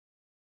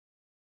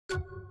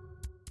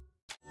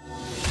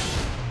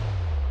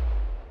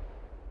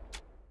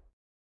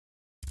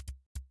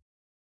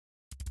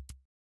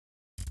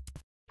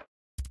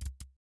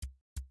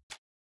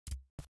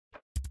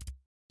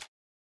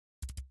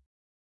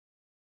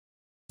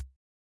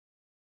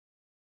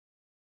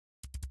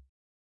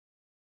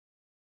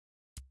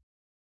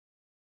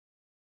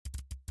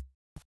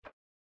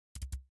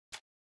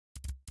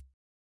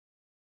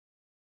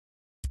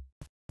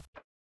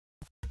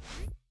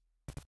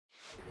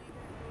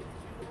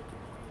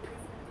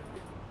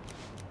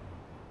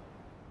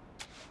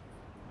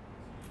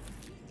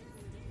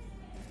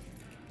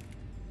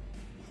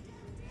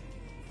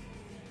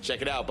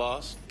Check it out,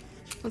 boss.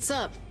 What's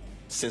up?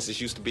 Since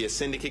this used to be a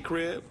syndicate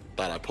crib,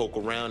 thought I'd poke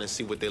around and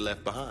see what they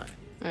left behind.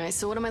 All right,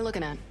 so what am I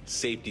looking at?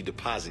 Safety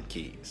deposit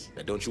keys.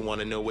 Now, don't you want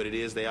to know what it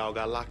is they all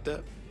got locked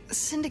up?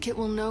 Syndicate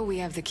will know we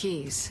have the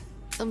keys.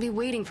 They'll be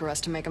waiting for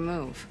us to make a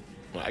move.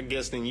 Well, I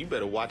guess then you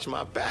better watch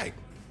my back.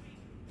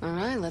 All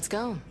right, let's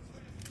go.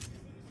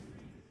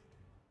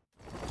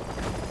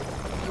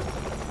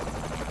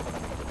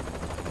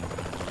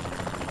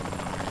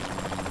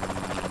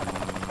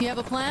 You have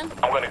a plan?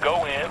 I'm gonna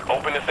go in,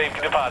 open the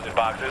safety deposit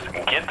boxes,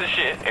 get the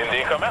shit, and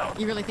then come out.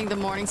 You really think the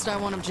Morningstar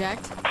won't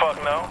object?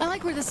 Fuck no. I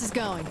like where this is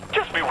going.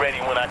 Just be ready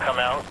when I come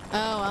out.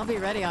 Oh, I'll be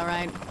ready, all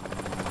right.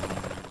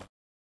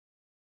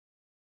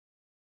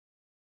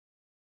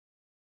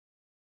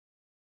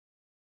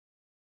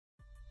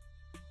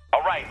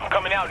 All right, I'm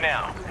coming out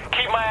now.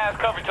 Keep my ass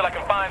covered till I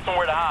can find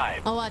somewhere to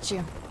hide. I'll watch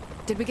you.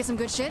 Did we get some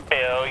good shit?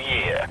 Hell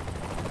yeah.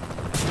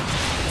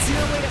 It's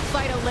no way to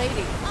fight a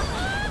lady.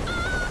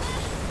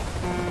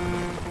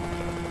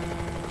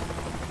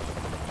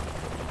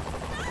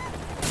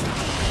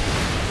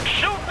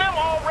 Shoot them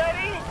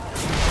already?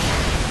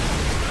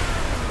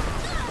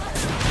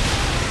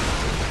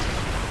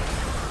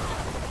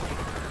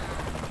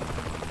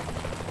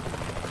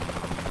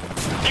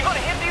 You gonna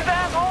hit these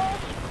assholes?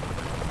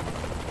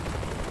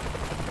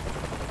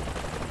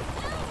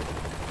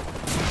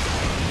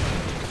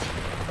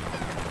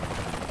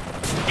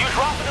 You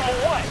dropping them or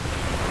what?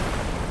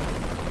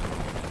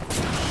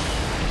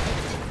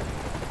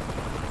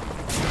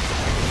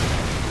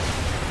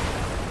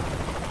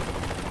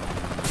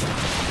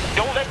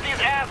 Don't let these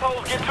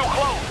assholes get too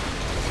close.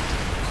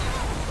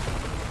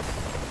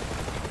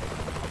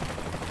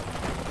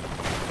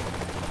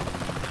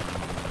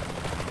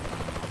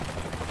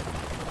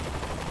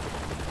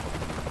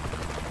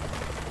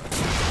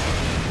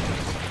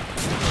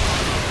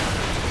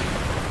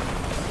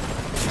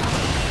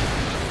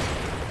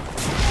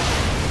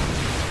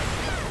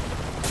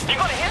 You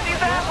gonna hit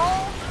these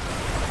assholes?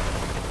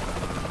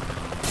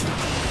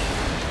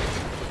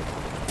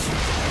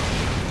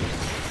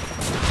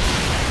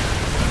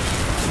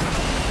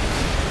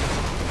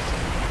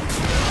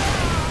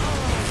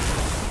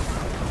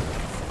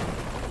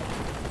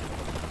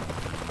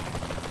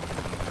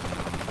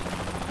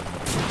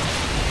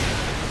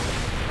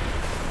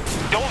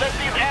 Don't let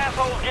these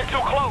assholes get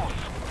too close.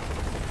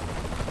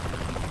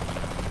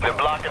 They're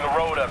blocking the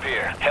road up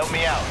here. Help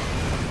me out.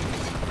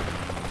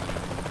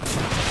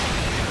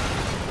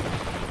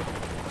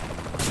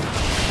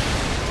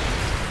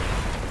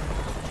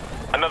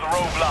 Another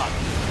roadblock.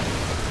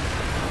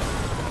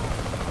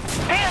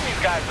 Damn,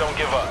 these guys don't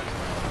give up.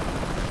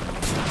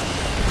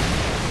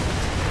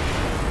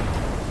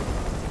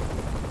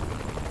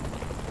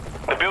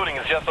 The building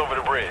is just over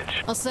the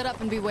bridge. I'll set up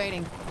and be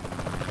waiting.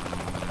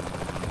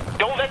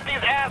 Don't let these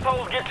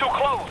assholes get too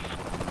close.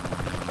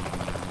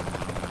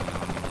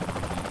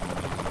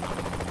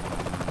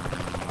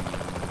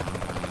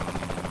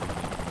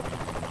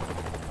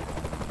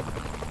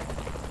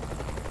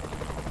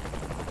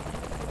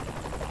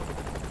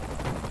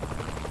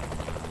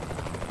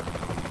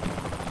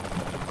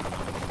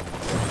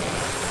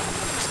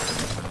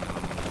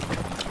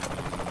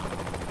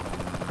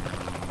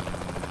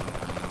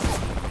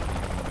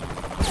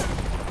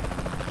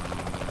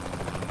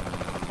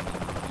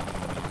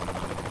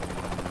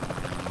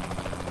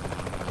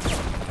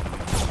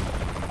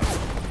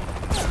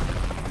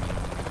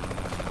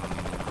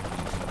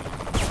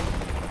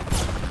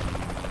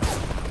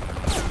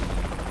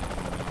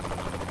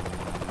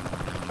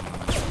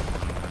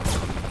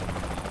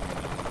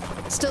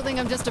 Still think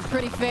I'm just a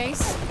pretty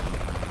face?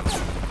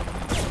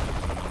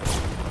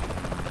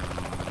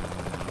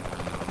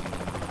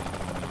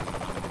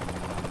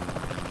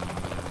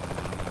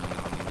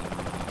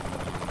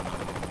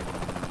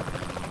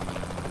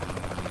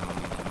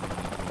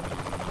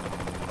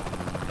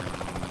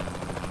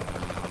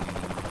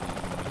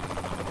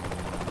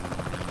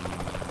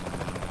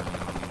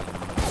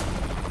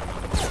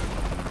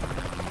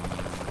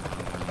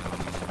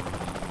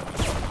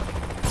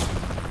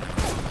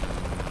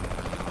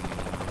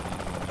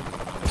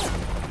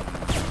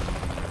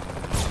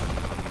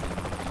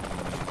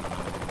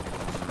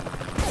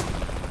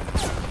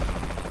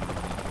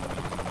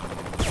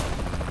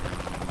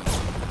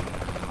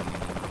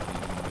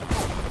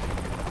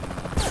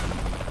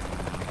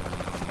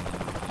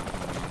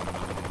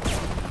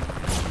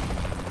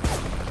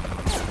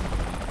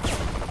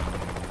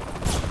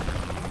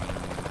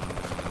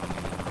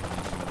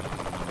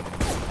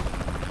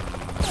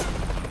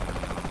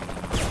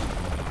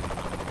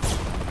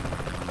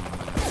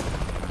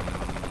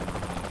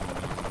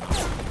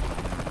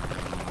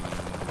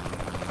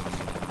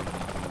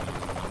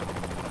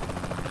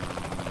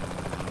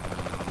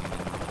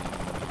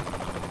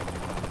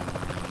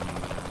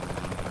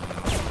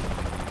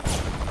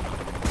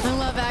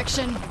 love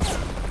action.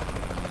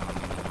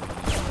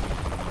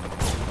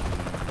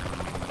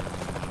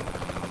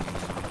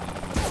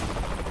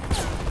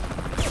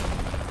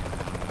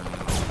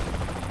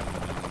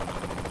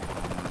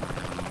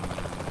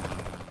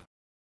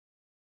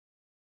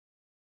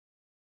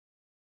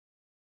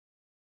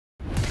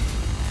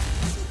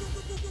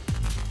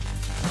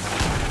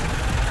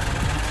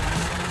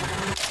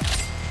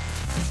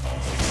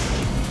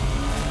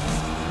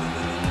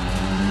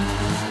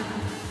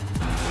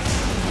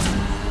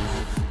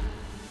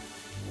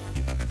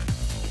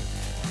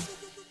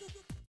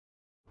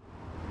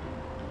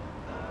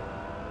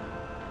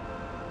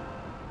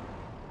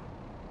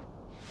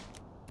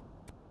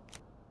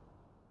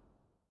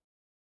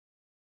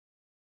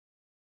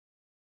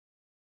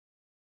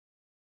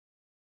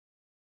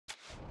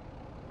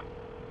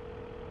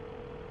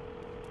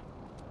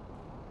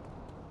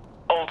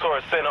 Old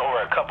Tourist Center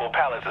or a couple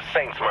pallets of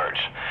Saints merch.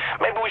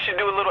 Maybe we should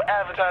do a little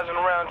advertising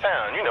around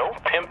town, you know,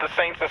 pimp the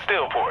Saints in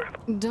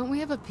Steelport. Don't we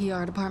have a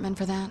PR department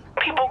for that?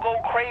 People go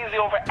crazy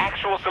over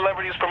actual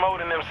celebrities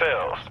promoting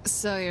themselves.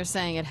 So you're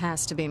saying it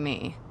has to be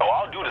me? Oh,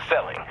 I'll do the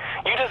selling.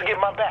 You just get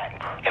my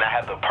back, and I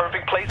have the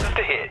perfect places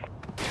to hit.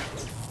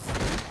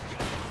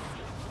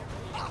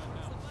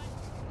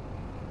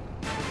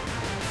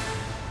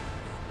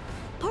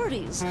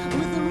 Parties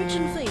with the rich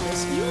and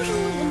famous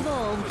usually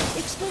involve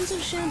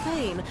expensive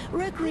champagne,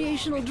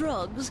 recreational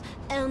drugs,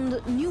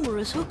 and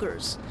numerous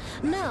hookers.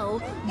 Now,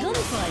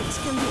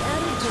 gunfights can be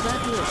added to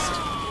that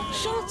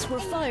list. Shots were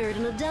fired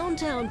in a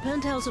downtown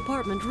penthouse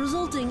apartment,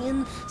 resulting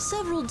in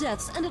several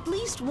deaths and at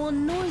least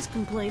one noise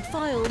complaint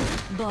filed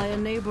by a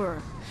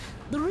neighbor.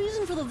 The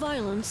reason for the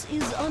violence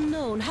is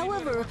unknown.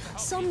 However,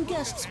 some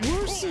guests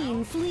were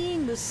seen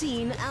fleeing the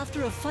scene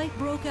after a fight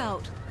broke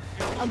out.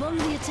 Among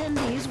the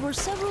attendees were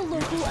several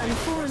local and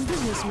foreign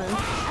businessmen,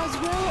 as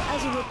well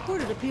as a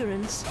reported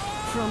appearance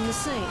from the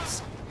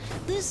Saints.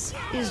 This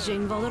is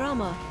Jane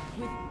Valderrama.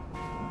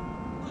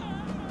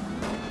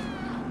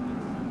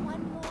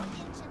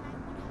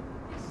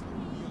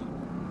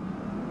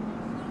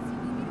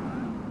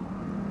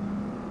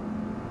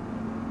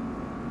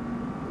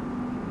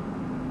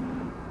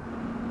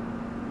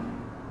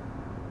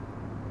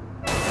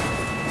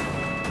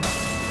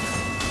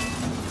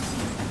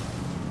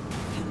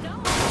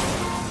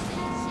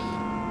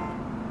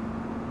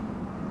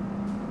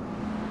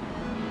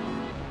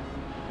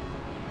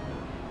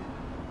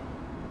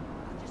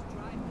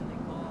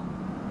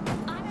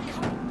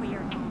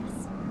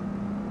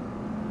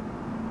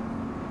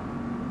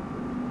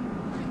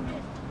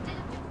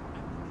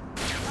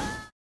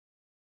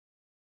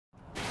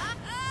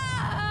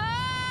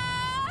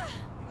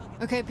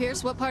 Okay,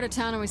 Pierce, what part of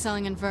town are we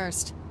selling in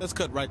first? Let's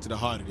cut right to the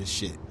heart of this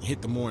shit and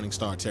hit the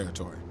Morningstar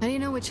territory. How do you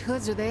know which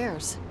hoods are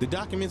theirs? The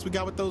documents we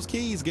got with those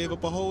keys gave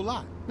up a whole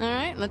lot.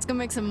 Alright, let's go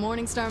make some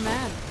Morningstar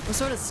mad. What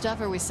sort of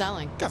stuff are we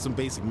selling? Got some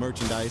basic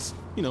merchandise,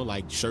 you know,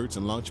 like shirts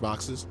and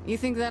lunchboxes. You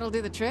think that'll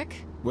do the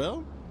trick?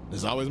 Well,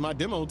 there's always my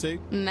demo tape.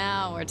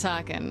 Now we're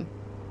talking.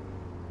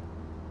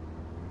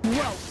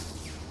 Whoa!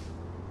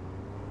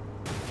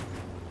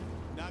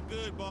 Not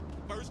good, but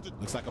first it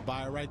looks like a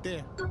buyer right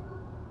there.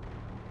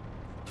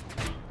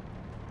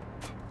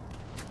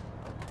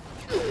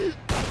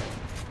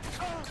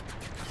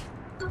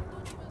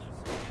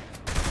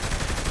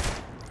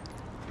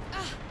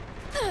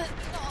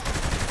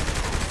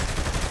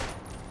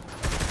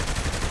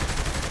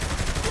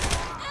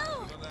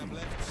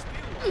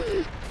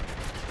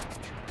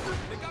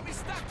 They got me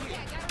stuck here.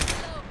 Yeah, gotta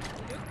reload.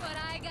 Look what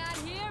I got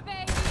here,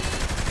 baby.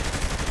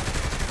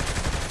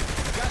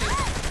 Got it.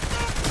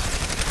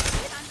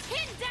 I'm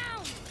pinned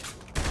down.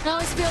 It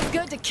always feels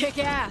good to kick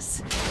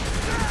ass.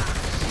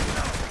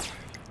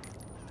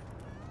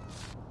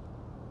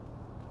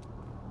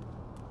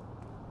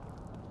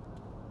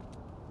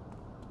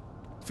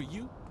 For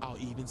you, I'll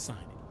even sign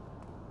it.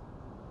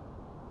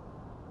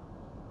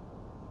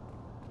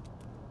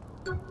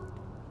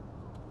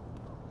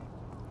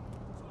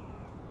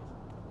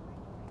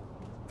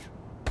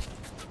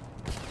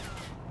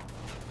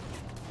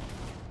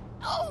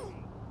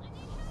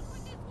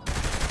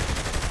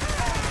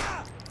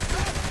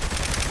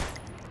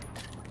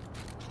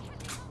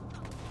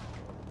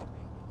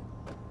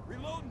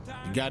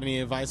 You got any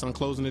advice on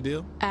closing the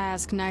deal?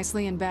 Ask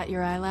nicely and bat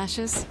your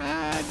eyelashes.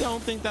 I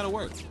don't think that'll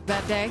work.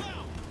 That day?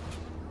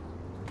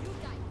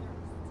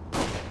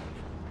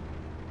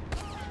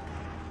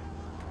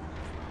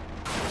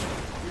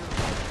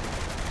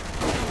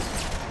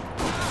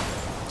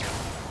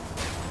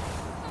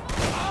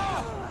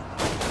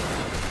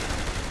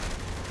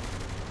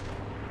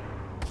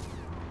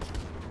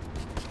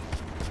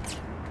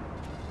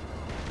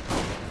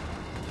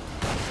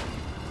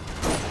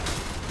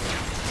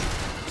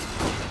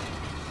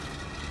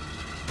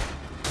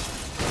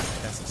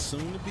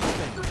 Soon to be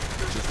thing.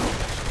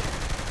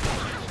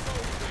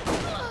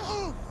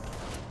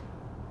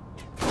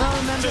 I'll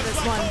remember this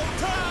one.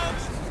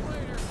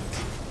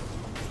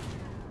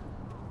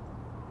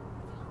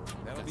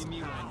 That'll be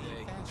me one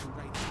day.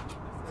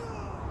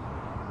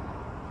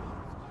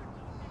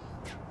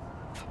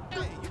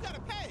 Hey, you gotta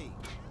pay.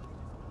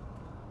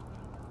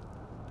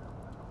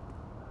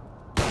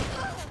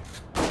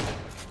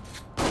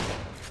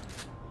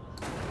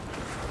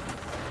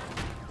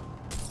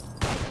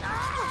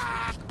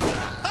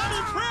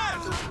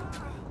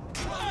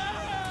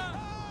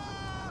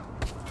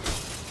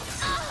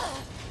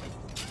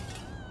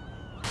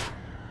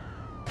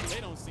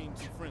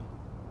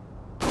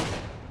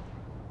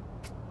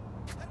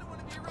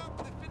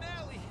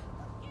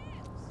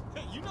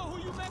 you know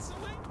who you messing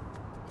with?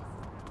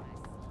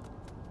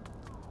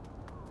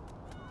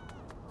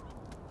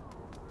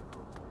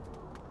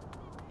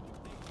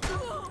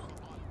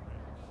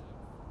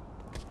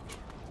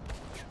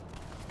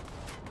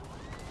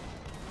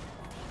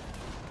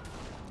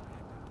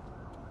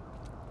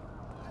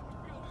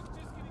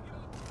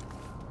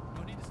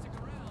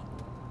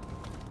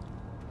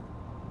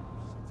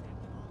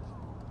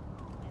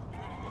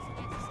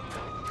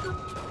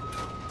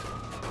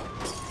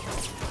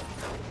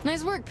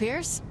 Nice work,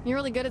 Pierce. You're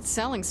really good at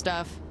selling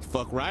stuff.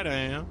 Fuck right I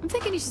am. I'm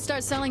thinking you should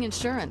start selling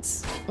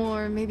insurance.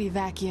 Or maybe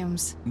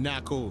vacuums.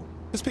 Not cool.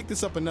 Let's pick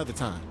this up another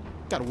time.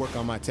 Gotta work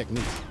on my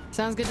technique.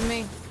 Sounds good to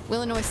me.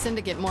 We'll annoy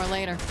Syndicate more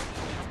later.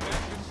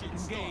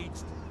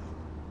 Engaged.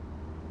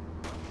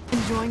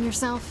 Enjoying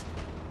yourself?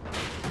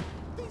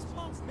 These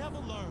punks never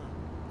learn.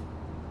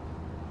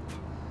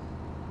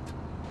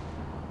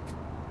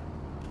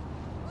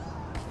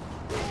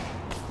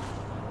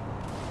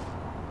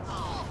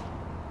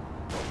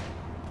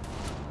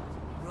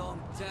 Wrong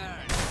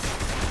turn.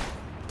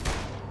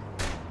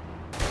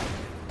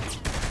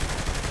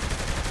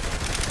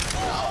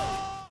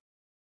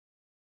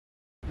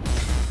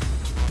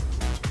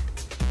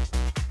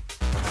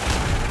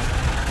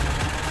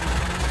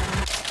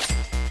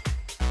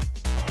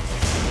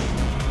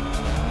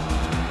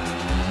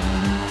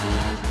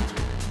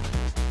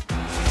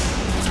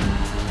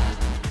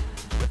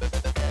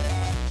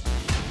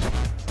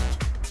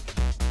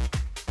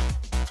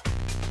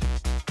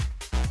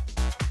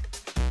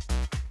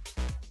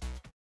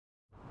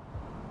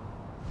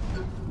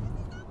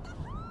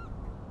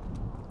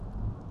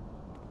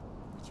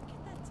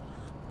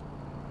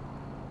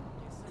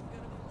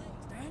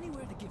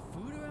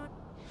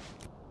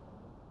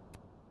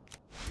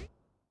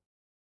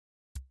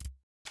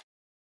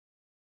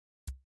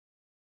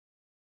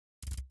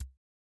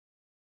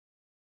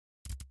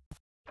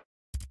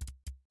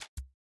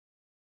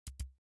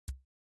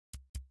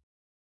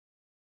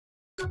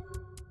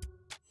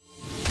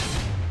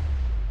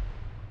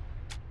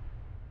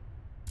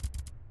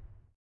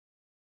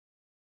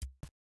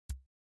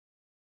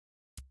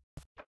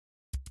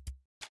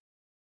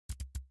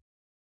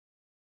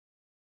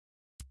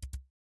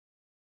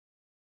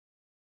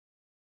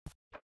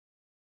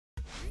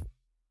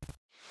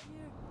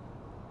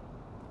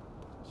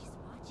 She's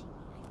watching me,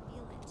 I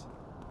feel it.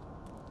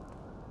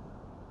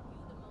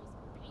 You're the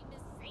most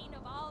famous saint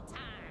of all times.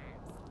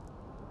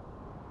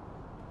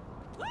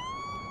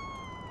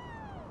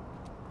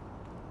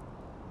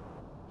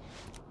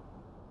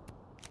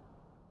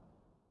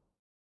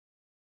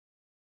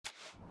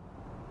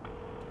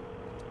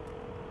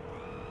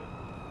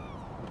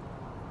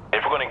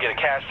 If we're gonna get a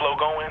cash flow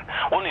going,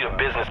 we'll need a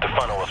business to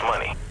funnel us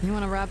money. You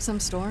want to rob some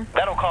store?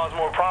 That'll cause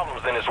more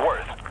problems than it's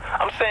worth.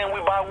 I'm saying we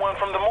buy one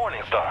from the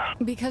Morning Star.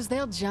 Because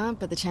they'll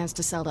jump at the chance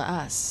to sell to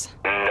us.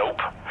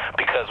 Nope,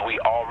 because we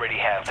already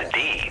have the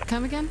deed.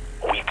 Come again?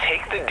 We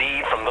take the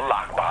deed from the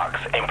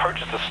lockbox and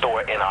purchase the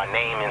store in our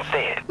name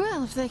instead.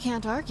 Well, if they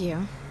can't argue.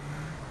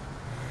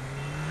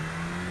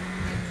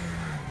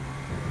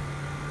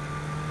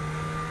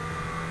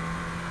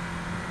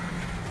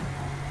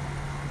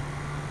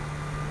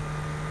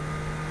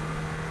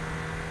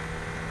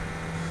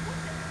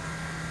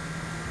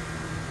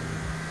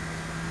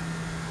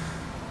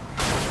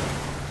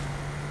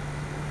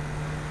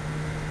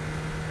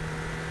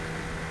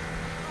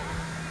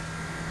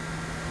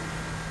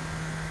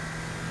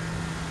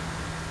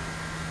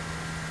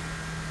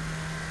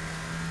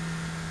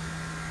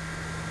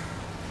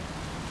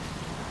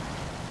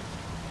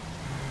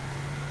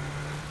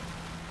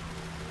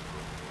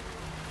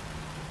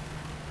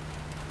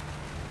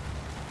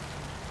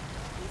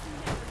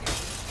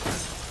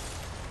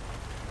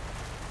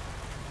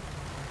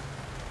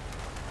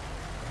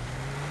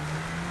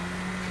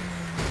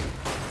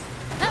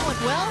 That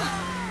went well.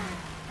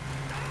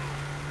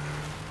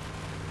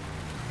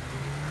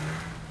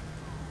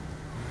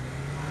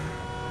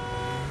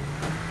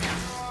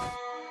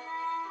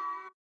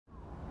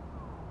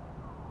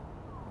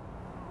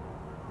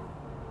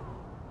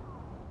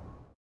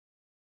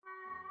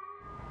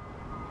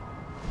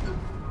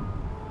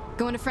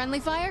 Going to friendly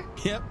fire?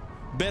 Yep.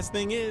 Best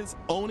thing is,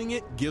 owning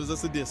it gives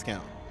us a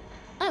discount.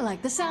 I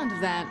like the sound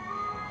of that.